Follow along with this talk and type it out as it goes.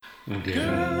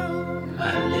Girl,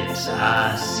 my lips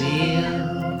are sealed.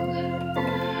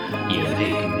 You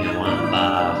make me want to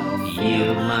barf.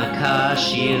 Yield my car,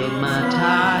 shield my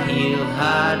tie, heel,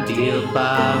 hard deal,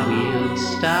 bar wheel,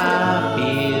 stop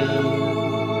you.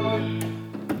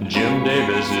 Jim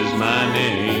Davis is my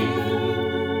name.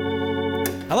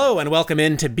 Hello and welcome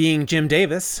into Being Jim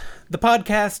Davis, the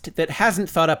podcast that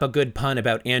hasn't thought up a good pun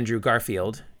about Andrew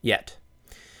Garfield yet.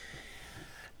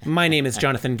 My name is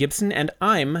Jonathan Gibson, and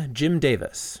I'm Jim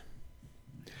Davis.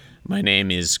 My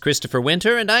name is Christopher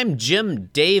Winter, and I'm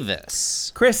Jim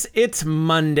Davis. Chris, it's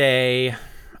Monday,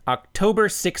 October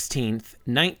 16th,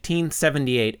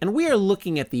 1978, and we are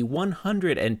looking at the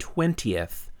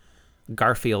 120th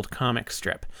Garfield comic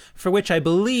strip, for which I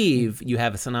believe you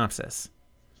have a synopsis.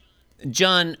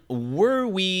 John, were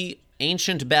we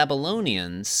ancient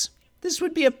Babylonians, this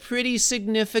would be a pretty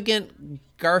significant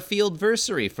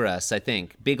Garfield-versary for us, I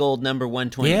think. Big old number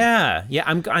 120. Yeah,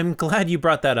 I'm glad you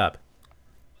brought that up.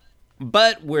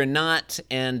 But we're not,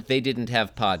 and they didn't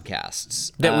have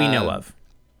podcasts. That we know of.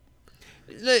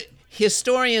 The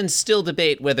historians still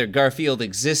debate whether Garfield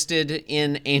existed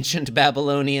in ancient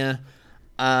Babylonia.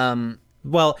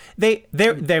 Well, I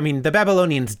mean, the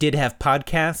Babylonians did have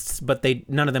podcasts, but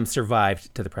none of them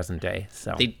survived to the present day.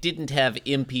 So they didn't have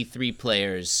MP3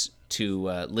 players to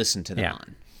listen to them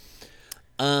on.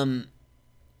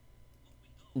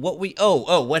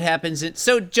 What happens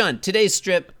so John, today's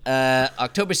strip,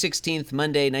 October 16th,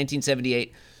 Monday,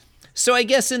 1978. So I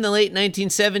guess in the late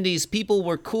 1970s, people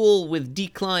were cool with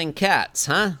declawing cats,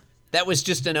 huh? That was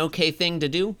just an okay thing to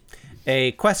do?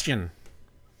 A question.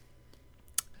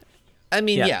 I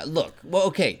mean, yeah, look. Well,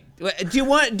 okay. Do you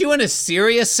want a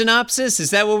serious synopsis? Is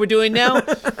that what we're doing now?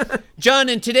 John,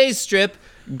 in today's strip,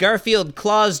 Garfield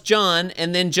claws John,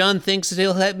 and then John thinks that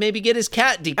he'll maybe get his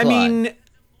cat declawed. I mean,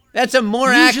 that's a more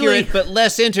accurate but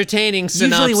less entertaining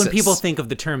synopsis. Usually when people think of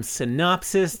the term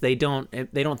synopsis, they don't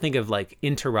think of like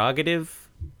interrogative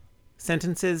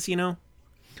sentences, you know?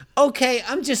 Okay,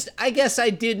 I guess I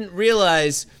didn't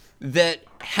realize that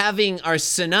having our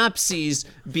synopses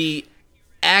be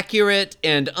accurate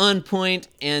and on point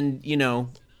and,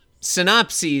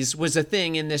 synopses was a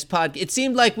thing in this podcast. It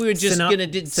seemed like we were just going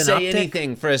to say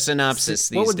anything for a synopsis these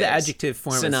days. What would the adjective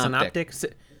form? Synoptic.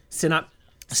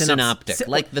 Synoptic.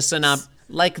 Like the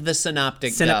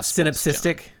synoptic gospels.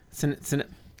 Synopsistic.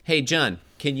 Hey, John,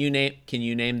 can you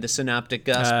name the synoptic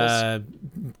gospels?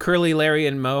 Curly, Larry,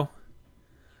 and Moe.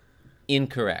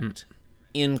 Incorrect.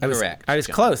 Incorrect. I was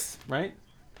John. close, right?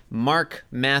 Mark,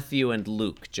 Matthew, and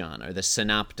Luke, John, are the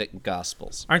synoptic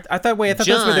gospels. I thought those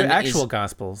were their actual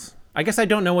gospels. I guess I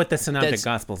don't know what the synoptic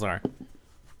gospels are.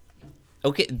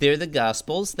 Okay, they're the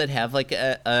gospels that have like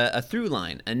a through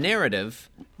line, a narrative.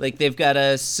 Like they've got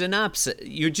a synopsis.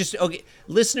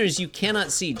 Listeners, you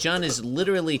cannot see. John is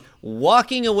literally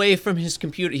walking away from his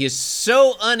computer. He is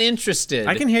so uninterested.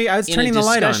 I can hear you. I was turning the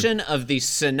light on. In a discussion of the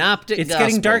synoptic gospels. It's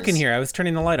getting dark in here. I was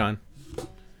turning the light on.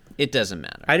 It doesn't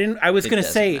matter. I was going to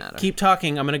say, keep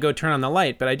talking. I'm going to go turn on the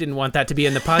light, but I didn't want that to be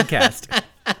in the podcast.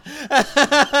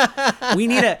 We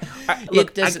need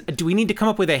do we need to come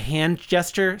up with a hand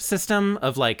gesture system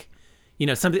of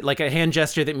something like a hand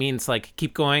gesture that means like,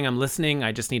 keep going. I'm listening.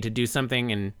 I just need to do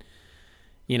something. And,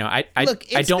 I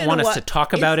don't want us to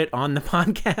talk about it on the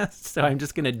podcast. So I'm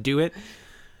just going to do it.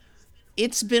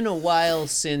 It's been a while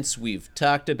since we've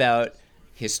talked about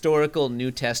historical New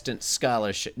Testament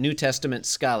scholarship. No,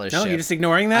 you're just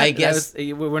ignoring that? I guess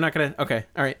we're not going to. Okay,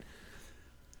 all right.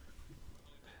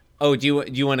 Oh, do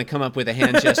you want to come up with a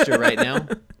hand gesture right now?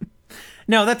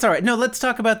 No, that's all right. No, let's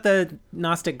talk about the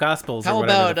Gnostic Gospels. How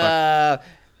about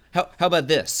how about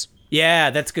this?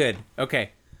 Yeah, that's good. Okay.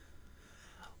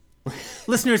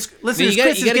 Listeners, you Chris gotta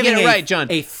is get giving it right, John.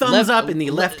 A thumbs up in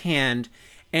the left hand.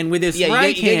 And with his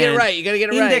right hand, you gotta get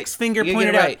it right. Index finger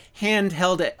pointed out, hand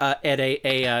held at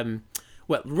a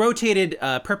rotated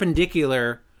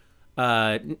perpendicular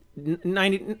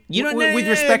 90 with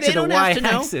respect to the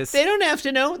y-axis. They don't have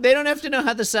to know. They don't have to know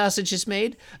how the sausage is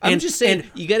made. I'm just saying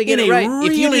you got to get it right.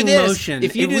 If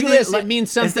you do this, it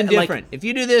means something different. If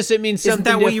you do this, it means something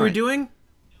different. Isn't that what you were doing?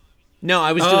 No,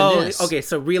 I was doing this. Okay,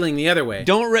 so reeling the other way.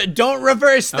 Don't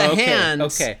reverse the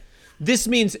hands. Okay. This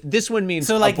one means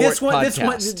so like abort this one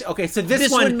podcast. Okay, so this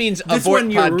one means this abort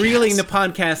one you're podcast. reeling the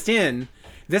podcast in.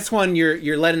 This one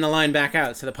you're letting the line back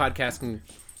out so the podcast can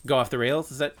go off the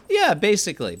rails. Is that? Yeah,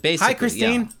 basically. Hi,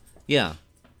 Christine. Yeah.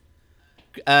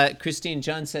 Christine,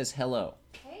 John says hello.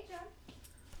 Hey,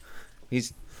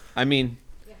 John.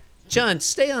 John,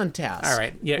 stay on task. All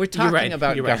right. Yeah, we're talking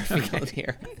about Garfield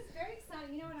here. It's very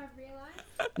exciting. You know what I've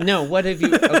realized? No, what have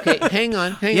you? Okay, hang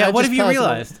on. Yeah, what have you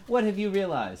realized? What have you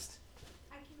realized?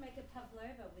 I can make a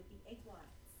pavlova with the egg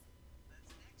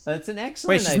whites. That's an excellent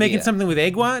Wait, she's idea. making something with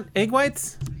egg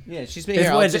whites? Yeah, she's making.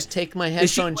 Here, I'll just take my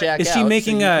headphone jack is out. she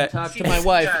making so you a? can talk to my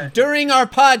wife during our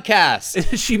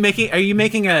podcast? Is she making? Are you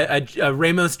making a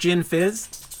Ramos gin fizz?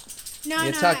 No,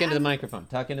 Yeah, talk into the microphone.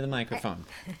 Talk into the microphone.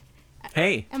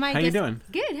 Hey, Am I how you doing?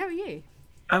 Good. How are you?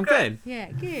 I'm good.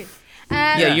 Yeah, good.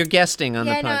 Yeah, you're guesting on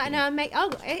the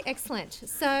podcast. Excellent.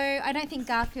 So I don't think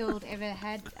Garfield ever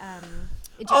had.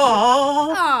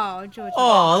 Oh, Oh, George.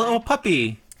 oh, little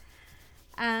puppy.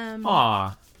 Um.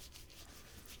 Aw.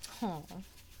 Oh.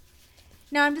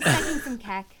 No, I'm just making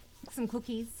some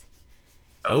cookies.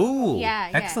 Oh, Yeah.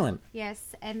 excellent.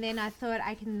 Yes, and then I thought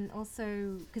I can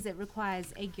also, because it requires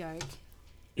egg yolk.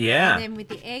 Yeah. And then with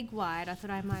the egg white, I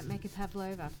thought I might make a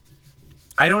pavlova.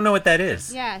 I don't know what that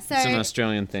is. Yeah. So. It's an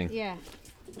Australian thing. Yeah.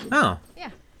 Oh, Yeah.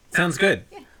 sounds good.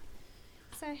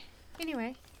 So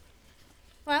anyway,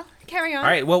 well, carry on. All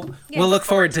right, well, Yeah. we'll look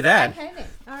forward to that. Okay then.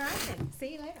 All right then.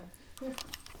 See you later.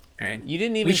 All right. You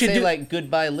didn't We even should say do- like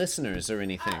goodbye, listeners, or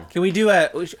anything. Can we do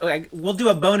we'll do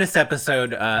a bonus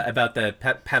episode about the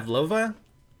pavlova?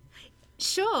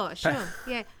 Sure.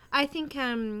 Yeah. I think I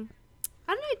don't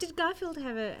know. Did Garfield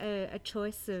have a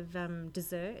choice of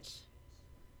dessert?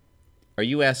 Are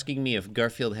you asking me if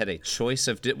Garfield had a choice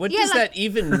of? What Yeah, does like- that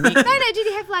even mean? No. Did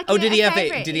he have like? Oh, did he have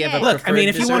favorite? Did he have a? Look, I mean,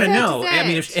 if you want to preferred know, dessert? I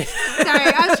mean,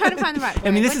 Sorry, I was trying to find the right word.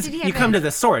 I mean, this What is did he you have come in- to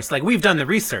the source. Like we've done the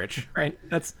research, right?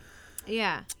 That's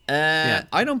Yeah.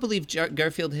 I don't believe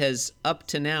Garfield has up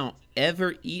to now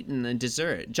ever eaten a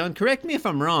dessert. John, correct me if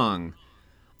I'm wrong.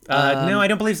 no, I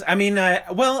don't believe. So. I mean,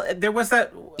 well, there was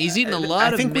that. He's eaten a I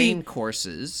lot of think main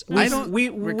courses. We, I don't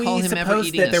recall him ever supposed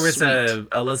eating that there was sweet.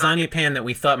 a lasagna pan that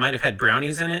we thought might have had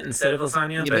brownies in it instead of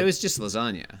lasagna. Yeah, but it was just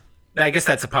lasagna. I guess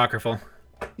that's apocryphal.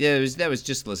 Yeah, that was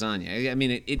just lasagna. I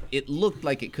mean, it looked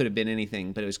like it could have been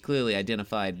anything, but it was clearly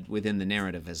identified within the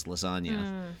narrative as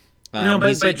lasagna. No, but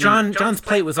he's eaten- John's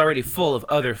plate was already full of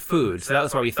other food, so that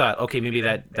was why we thought, okay, maybe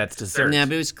that's dessert. Yeah,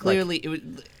 but it was clearly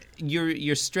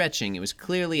you're stretching. It was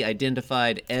clearly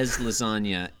identified as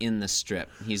lasagna in the strip.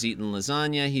 He's eaten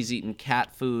lasagna. He's eaten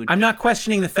cat food. I'm not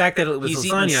questioning the fact that it was He's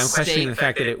eaten lasagna. I'm questioning steak. the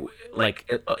fact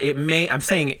that it may. I'm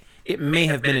saying it may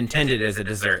have been intended as a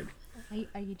dessert.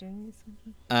 Are you doing this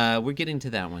one? We're getting to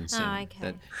that one soon. Oh,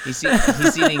 okay.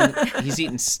 He's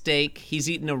eaten steak. He's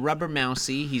eaten a rubber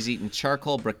mousey. He's eaten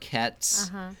charcoal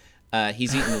briquettes.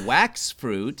 He's eaten wax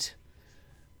fruit.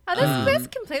 Oh, that's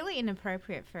completely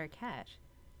inappropriate for a cat.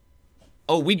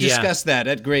 Oh, we discussed that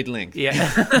at great length.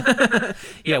 Yeah,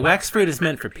 yeah. Wax fruit is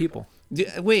meant for people.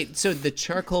 Wait, so the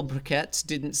charcoal briquettes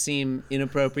didn't seem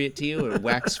inappropriate to you, or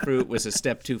wax fruit was a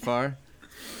step too far?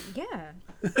 Yeah.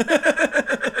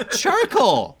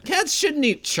 Charcoal. Cats shouldn't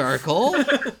eat charcoal.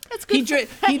 That's good.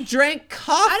 He drank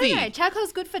coffee. I don't know.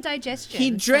 Charcoal's good for digestion.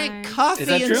 He drank so- coffee Is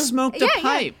that and true? smoked Yeah, a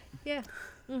pipe. Yeah.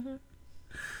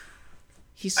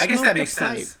 He I guess smoked that a makes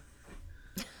pipe. sense.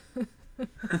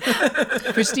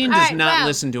 Christine All does right, not well.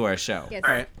 listen to our show. Yes.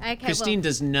 All right. Okay. Christine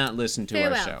does not listen to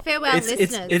our show. Farewell,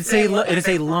 listeners. It is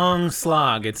a long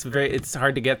slog. It's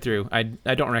hard to get through. I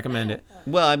don't recommend it.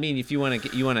 Well, I mean, if you want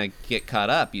to get caught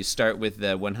up, you start with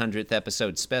the 100th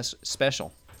episode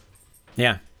special.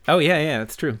 Yeah. Oh yeah,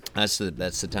 that's true. That's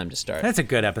the time to start. That's a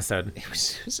good episode. It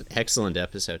was an excellent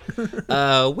episode.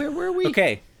 Where were we?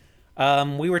 Okay.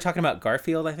 We were talking about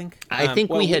Garfield, I think. I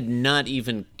think we had not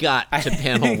even got to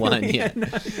panel one yet.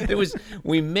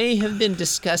 We may have been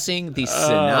discussing the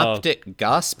synoptic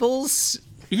gospels.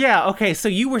 Yeah. Okay. So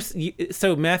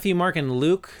so Matthew, Mark, and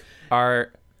Luke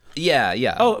are.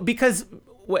 Yeah. Oh, because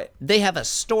what? They have a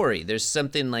story. There's a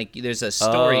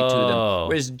story to them. Oh.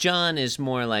 Whereas John is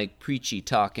more like preachy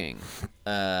talking.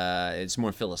 It's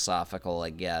more philosophical, I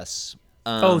guess.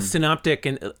 Synoptic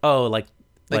and like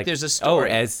there's a story.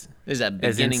 There's that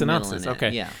as in beginning, middle, synopsis, and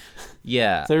okay. end.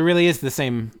 Yeah. So it really is the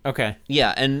same. Okay.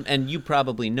 Yeah, and you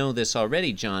probably know this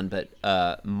already, John, but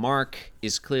Mark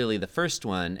is clearly the first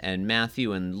one, and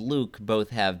Matthew and Luke both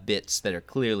have bits that are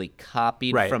clearly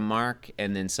copied Right. from Mark,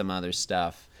 and then some other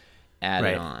stuff added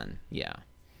Right. on. Yeah.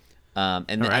 And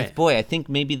then, right. I think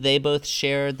maybe they both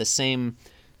share the same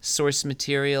source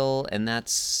material, and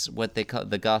that's what they call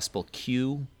the gospel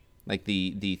Q, like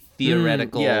the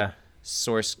theoretical yeah.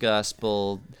 source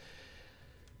gospel.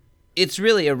 It's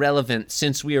really irrelevant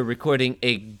since we are recording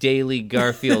a daily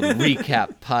Garfield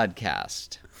recap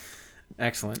podcast.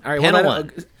 Excellent. All right. Panel well,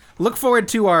 one. Look forward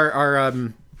to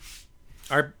our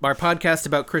podcast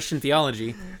about Christian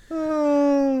theology.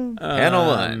 Panel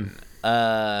one.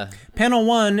 Panel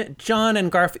one. John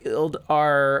and Garfield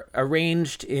are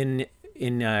arranged in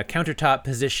countertop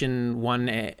position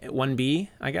 1B,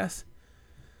 I guess.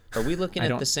 Are we looking I at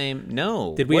don't- the same?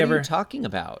 No. Did we what ever- are you talking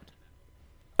about?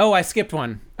 Oh, I skipped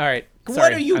one. All right. What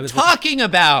Sorry. are you talking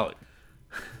about?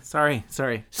 Sorry.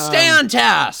 Stay on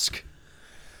task.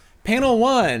 Panel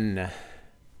 1.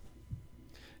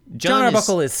 John is-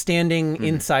 Arbuckle is standing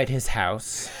inside his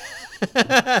house,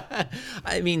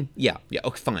 I mean, yeah.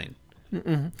 Okay, fine.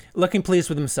 looking pleased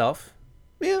with himself.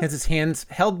 Yeah. Has his hands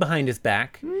held behind his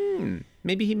back,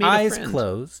 Maybe he made eyes a friend.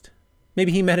 closed.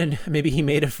 Maybe he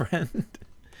made a friend.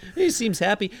 He seems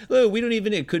happy. Oh, we don't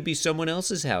even. It could be someone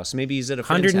else's house. Maybe he's at a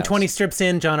friend's 120 house. strips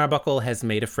in, John Arbuckle has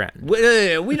made a friend.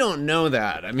 We don't know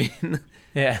that. I mean,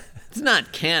 Yeah. it's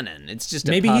not canon. It's just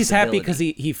a Maybe he's happy because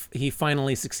possibility. he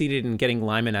finally succeeded in getting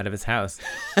Lyman out of his house.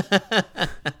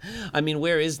 I mean,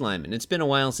 where is Lyman? It's been a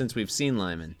while since we've seen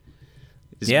Lyman.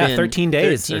 It's Yeah, been 13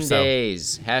 days 13 or so.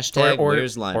 days. Hashtag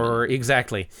where's Lyman? Or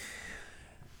exactly.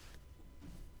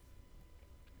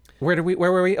 Where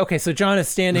were we? Okay, so John is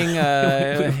standing,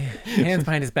 hands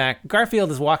behind his back. Garfield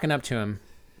is walking up to him,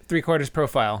 3/4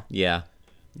 profile. Yeah.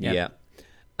 Yep.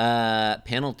 Yeah.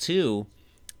 Panel 2,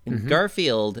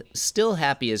 Garfield, still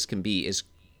happy as can be, is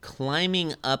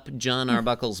climbing up John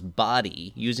Arbuckle's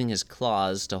body using his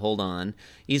claws to hold on.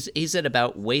 He's at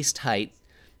about waist height,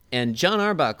 and John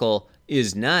Arbuckle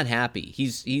is not happy.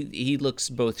 He looks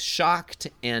both shocked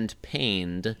and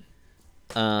pained.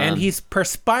 And he's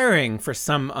perspiring for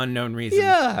some unknown reason.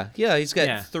 Yeah, he's got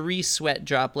Yeah. 3 sweat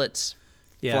droplets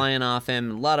Yeah. flying off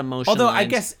him, a lot of motion Although I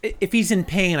lines. guess if he's in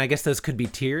pain, I guess those could be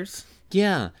tears.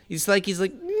 Yeah, he's like,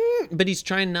 but he's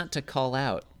trying not to call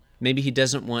out. Maybe he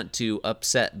doesn't want to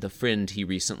upset the friend he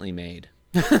recently made.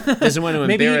 Doesn't want to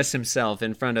Maybe- embarrass himself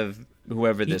in front of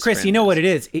whoever this. Chris, friend you know is. what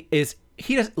it is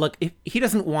he does look if he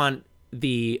doesn't want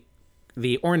the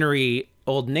ornery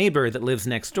old neighbor that lives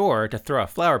next door to throw a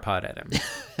flower pot at him.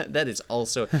 That is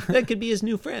also that could be his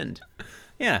new friend.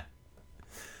 Yeah.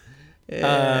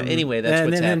 Anyway, that's and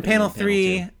what's then happening. panel in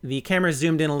 3, 2. the camera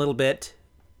zoomed in a little bit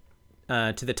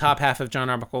to the top half of John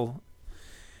Arbuckle,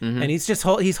 and he's just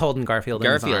he's holding Garfield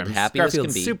in his Garfield, arms. happy as can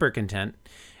Garfield's be. super content,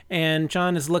 and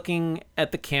John is looking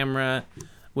at the camera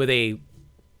with I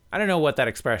don't know what that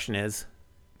expression is,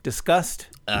 disgust,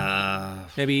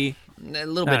 maybe, A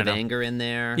little I bit don't of know. anger in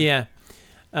there. yeah,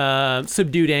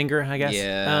 subdued anger, I guess.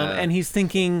 Yeah. And he's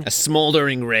thinking, A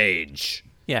smoldering rage.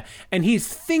 yeah, and he's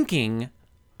thinking,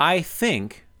 I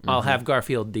think Mm-hmm. I'll have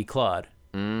Garfield declawed.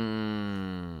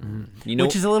 You know,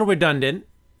 Which is a little redundant.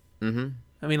 Mm-hmm.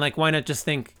 I mean, like, why not just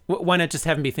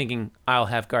have him be thinking, I'll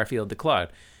have Garfield declawed?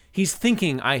 He's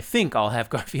thinking, I think I'll have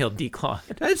Garfield declawed.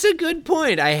 that's a good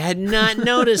point. I had not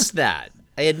noticed that.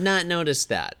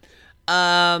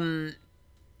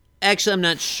 Actually, I'm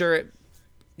not sure.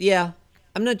 Yeah,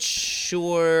 I'm not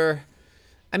sure.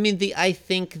 I mean, I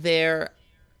think there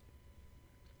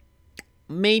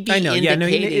maybe I know, yeah, no,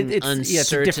 indicating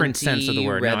it's a different sense of the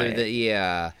word. No, rather than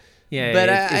yeah. Yeah, But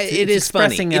it is funny.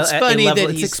 expressing It's a funny level, that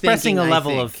it's he's expressing thinking, a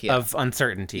level I think, yeah. of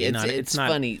uncertainty. It's not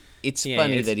funny. It's Yeah,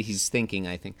 funny it's- that he's thinking.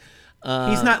 I think.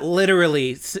 He's not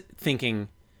literally thinking.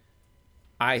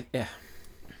 Yeah.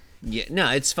 No,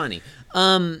 it's funny.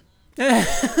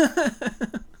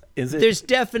 Is it? There's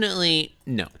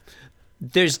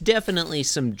definitely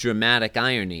some dramatic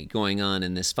irony going on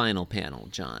in this final panel,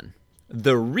 John.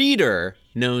 The reader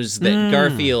knows that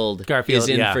Garfield is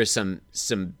in yeah. for some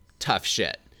tough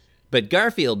shit. But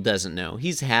Garfield doesn't know.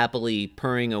 He's happily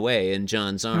purring away in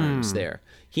John's arms there.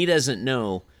 He doesn't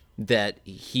know that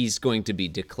he's going to be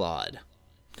declawed.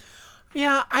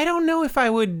 Yeah, I don't know if I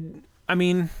would. I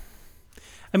mean,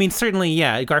 certainly,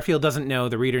 yeah. Garfield doesn't know.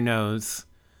 The reader knows.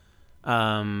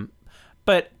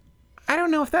 But I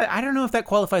don't know if that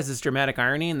qualifies as dramatic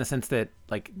irony in the sense that,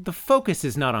 like, the focus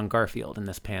is not on Garfield in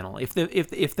this panel. If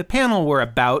the panel were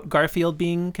about Garfield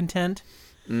being content,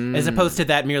 as opposed to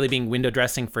that merely being window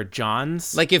dressing for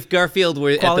John's, Like if Garfield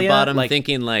were at the Qualia, bottom like-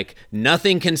 thinking like,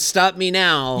 nothing can stop me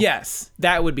now. yes,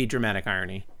 that would be dramatic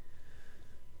irony.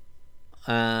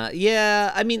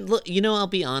 Yeah, I mean, look, I'll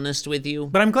be honest with you.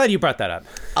 But I'm glad you brought that up.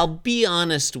 I'll be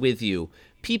honest with you.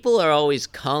 People are always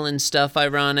calling stuff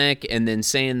ironic and then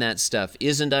saying that stuff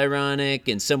isn't ironic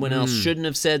and someone else shouldn't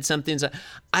have said something.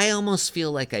 I almost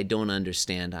feel like I don't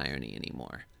understand irony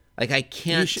anymore. Like I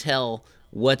can't tell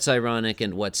what's ironic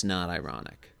and what's not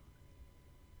ironic.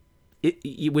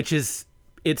 Which is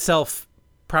itself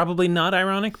probably not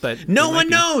ironic, but No it might one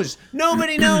be. knows.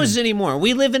 Nobody knows anymore.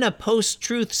 We live in a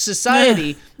post-truth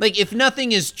society. Like if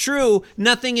nothing is true,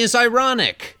 nothing is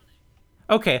ironic.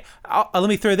 Okay, let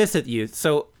me throw this at you.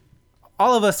 So,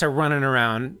 all of us are running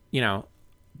around,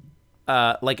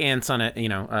 like ants on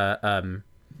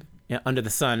under the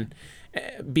sun,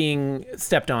 being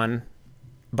stepped on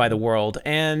by the world,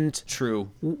 and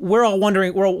True. we're all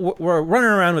wondering. We're running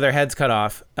around with our heads cut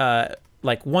off,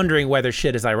 like wondering whether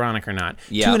shit is ironic or not.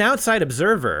 Yeah. To an outside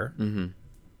observer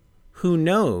who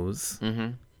knows,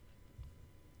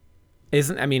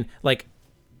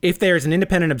 if there's an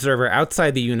independent observer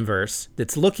outside the universe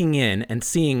that's looking in and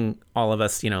seeing all of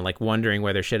us, like wondering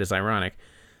whether shit is ironic,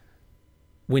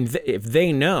 if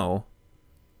they know,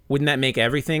 wouldn't that make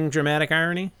everything dramatic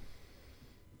irony?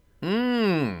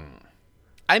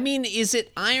 I mean, is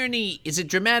it irony? Is it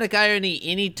dramatic irony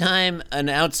anytime an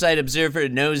outside observer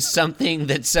knows something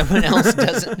that someone else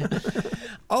doesn't?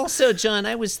 Also, John,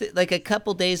 I was like a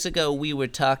couple days ago, we were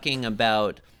talking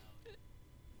about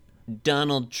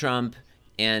Donald Trump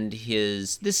and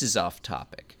his, this is off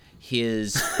topic,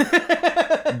 his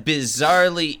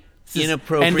bizarrely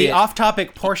inappropriate. And the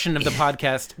off-topic portion of the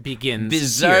podcast begins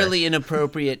Bizarrely here.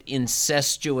 inappropriate,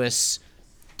 incestuous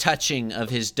touching of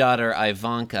his daughter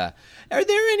Ivanka. Are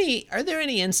there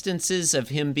any instances of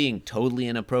him being totally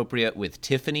inappropriate with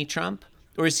Tiffany Trump,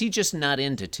 or is he just not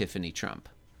into Tiffany Trump?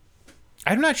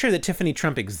 I'm not sure that Tiffany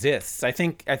Trump exists. I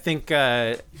think.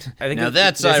 Now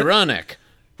that's ironic,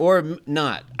 or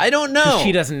not. I don't know.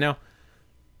 She doesn't know.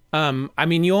 I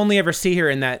mean, you only ever see her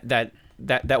in that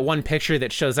one picture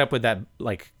that shows up with that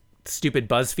like stupid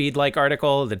BuzzFeed like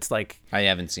article. That's like, I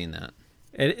haven't seen that.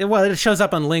 It shows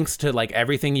up on links to like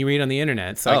everything you read on the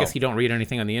internet. So I guess you don't read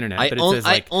anything on the internet. But it says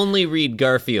like, I only read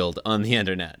Garfield on the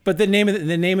internet. But the name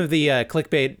of the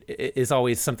clickbait is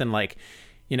always something like,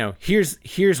 here's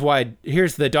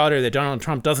the daughter that Donald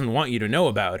Trump doesn't want you to know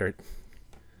about, or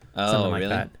something like really?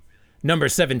 that. Number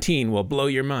 17 will blow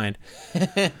your mind.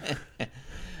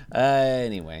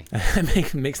 Anyway.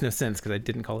 It makes no sense because I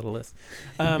didn't call it a list.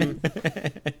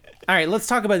 All right, let's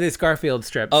talk about this Garfield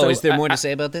strip. Oh, So is there more to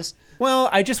say about this? Well,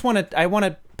 I want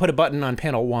to put a button on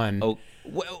panel 1. Oh,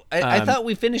 well, I thought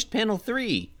we finished panel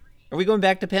 3. Are we going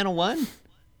back to panel 1?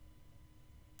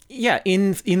 Yeah,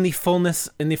 in the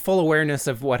full awareness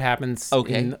of what happens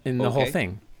in the whole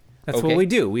thing. That's what we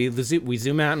do. We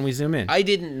zoom out and we zoom in. I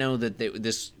didn't know that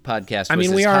this podcast was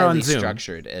we as are highly on Zoom.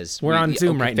 structured as We're on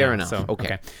Zoom right fair now. Enough. So,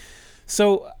 okay.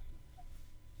 So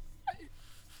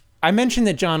I mentioned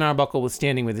that Jon Arbuckle was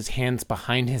standing with his hands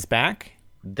behind his back.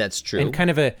 That's true. And kind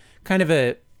of a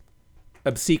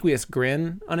obsequious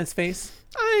grin on his face.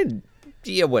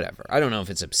 Yeah, whatever. I don't know if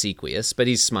it's obsequious, but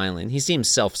he's smiling. He seems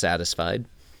self-satisfied.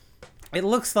 It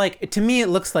looks like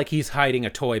he's hiding a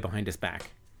toy behind his back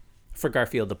for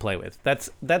Garfield to play with. That's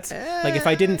like if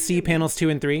I didn't see panels 2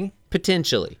 and 3.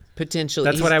 Potentially.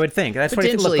 That's what I would think. That's what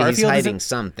potentially Garfield he's hiding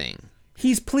something.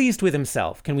 He's pleased with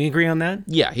himself. Can we agree on that?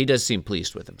 Yeah, he does seem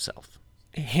pleased with himself.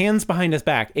 Hands behind his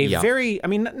back. It's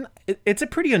a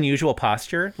pretty unusual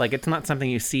posture. Like, it's not something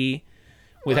you see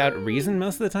without reason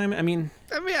most of the time.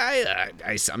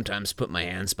 I sometimes put my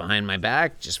hands behind my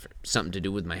back just for something to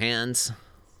do with my hands.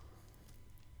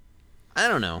 I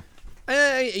don't know.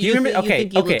 You remember? He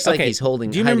looks like he's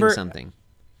hiding something.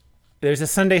 There's a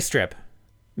Sunday strip,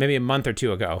 maybe a month or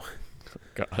two ago.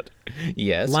 God.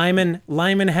 Yes.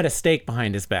 Lyman had a stake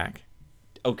behind his back.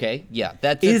 Okay. Yeah.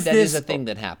 That is a thing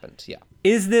that happened. Yeah.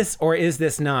 Is this or is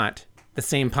this not the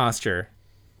same posture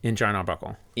in Jon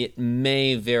Arbuckle? It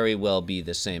may very well be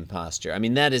the same posture. I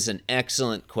mean, that is an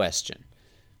excellent question.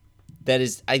 That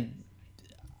is,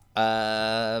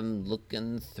 I'm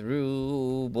looking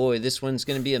through. Boy, this one's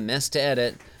going to be a mess to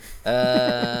edit.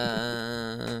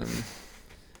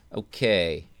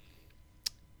 Okay.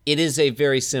 It is a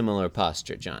very similar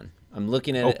posture, John. I'm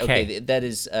looking at it. Okay, that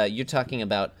is, you're talking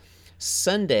about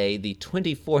Sunday, the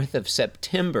 24th of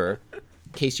September, in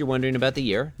case you're wondering about the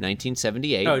year,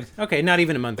 1978. Oh, okay, not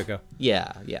even a month ago.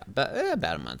 Yeah,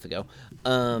 about a month ago.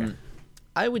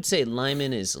 I would say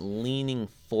Lyman is leaning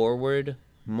forward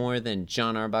more than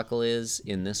Jon Arbuckle is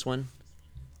in this one.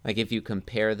 Like, if you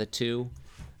compare the two.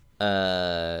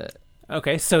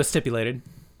 Okay, so stipulated.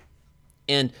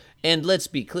 And let's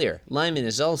be clear, Lyman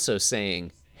is also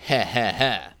saying, ha, ha,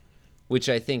 ha, which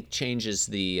I think changes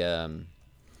the...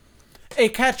 A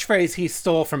catchphrase he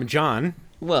stole from John.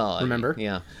 Well, remember?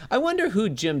 Yeah. I wonder who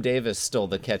Jim Davis stole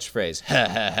the catchphrase, ha,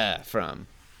 ha, ha, from.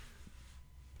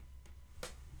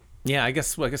 Yeah, I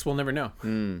guess we'll never know.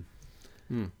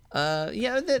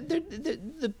 Yeah,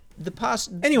 the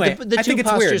Anyway, the I two think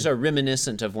it's postures weird. are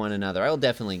reminiscent of one another. I'll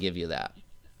definitely give you that.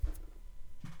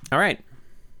 All right.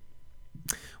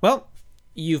 Well,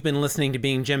 you've been listening to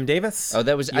Being Jim Davis. Oh,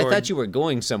 I thought you were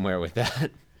going somewhere with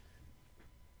that.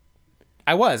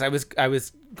 I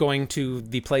was going to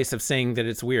the place of saying that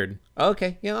it's weird.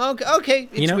 Okay. Yeah. Okay.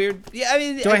 It's weird. Yeah. I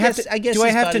mean, Do I have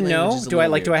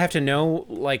to know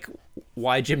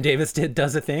why Jim Davis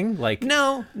does a thing? Like,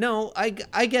 no.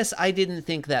 I guess I didn't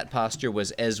think that posture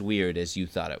was as weird as you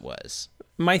thought it was.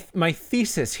 my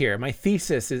thesis here. My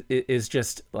thesis is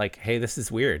just like, hey, this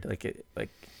is weird.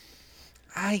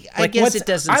 I guess it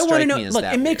doesn't strike me as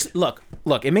that weird.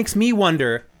 Look, it makes me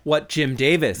wonder what Jim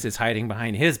Davis is hiding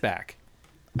behind his back.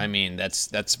 I mean,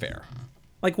 that's fair.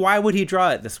 Like, why would he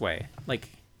draw it this way? Like,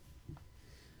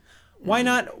 why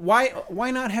not?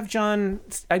 Why not have John?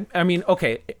 I mean,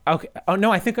 okay. Oh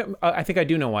no, I think I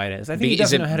do know why it is. I think he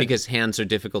doesn't know how to. Because hands are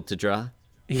difficult to draw.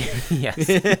 Yes.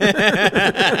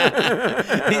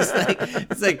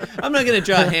 It's like I'm not going to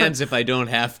draw hands if I don't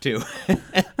have to.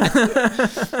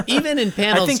 Even in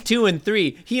panels 2 and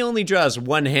 3, he only draws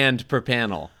one hand per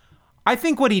panel. I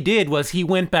think what he did was he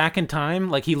went back in time,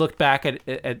 like he looked back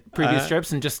at previous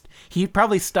strips and he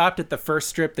probably stopped at the first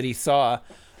strip that he saw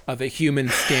of a human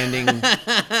standing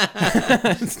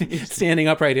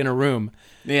upright in a room.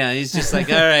 Yeah, he's just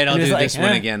like, all right, I'll do this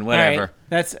one again, whatever.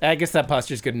 Right. I guess that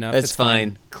posture's good enough. That's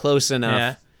fine. Close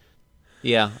enough.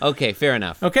 Yeah. Okay, fair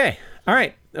enough. Okay. All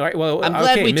right. Well, I'm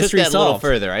glad we took that solved. a little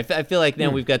further. I feel like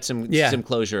now we've got some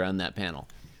closure on that panel.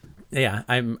 Yeah,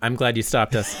 I'm glad you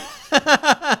stopped us.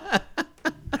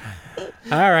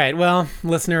 All right, well,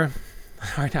 listener,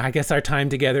 I guess our time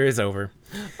together is over.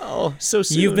 Oh, so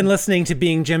soon. You've been listening to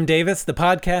Being Jim Davis, the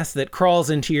podcast that crawls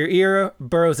into your ear,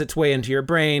 burrows its way into your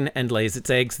brain, and lays its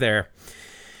eggs there.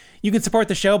 You can support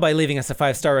the show by leaving us a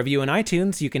 5-star review on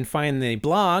iTunes. You can find the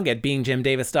blog at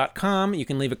beingjimdavis.com. You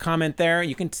can leave a comment there.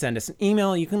 You can send us an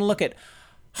email. You can look at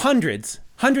hundreds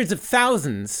of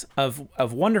thousands of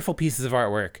wonderful pieces of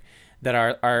artwork that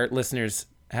our listeners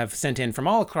have sent in from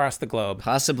all across the globe.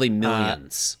 Possibly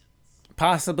millions.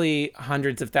 Possibly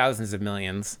hundreds of thousands of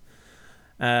millions.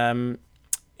 Hey,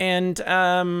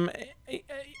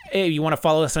 you want to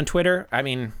follow us on Twitter? I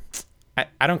mean,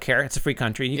 I don't care. It's a free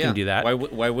country. You can do that.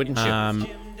 Why wouldn't you?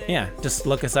 Yeah, just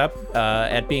look us up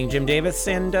at Being Jim Davis.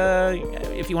 And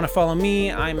if you want to follow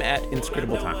me, I'm at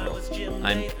Inscrutable Taco.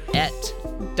 I'm at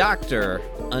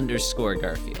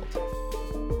Dr._Garfield.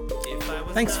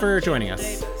 Thanks for joining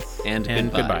us. And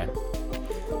goodbye.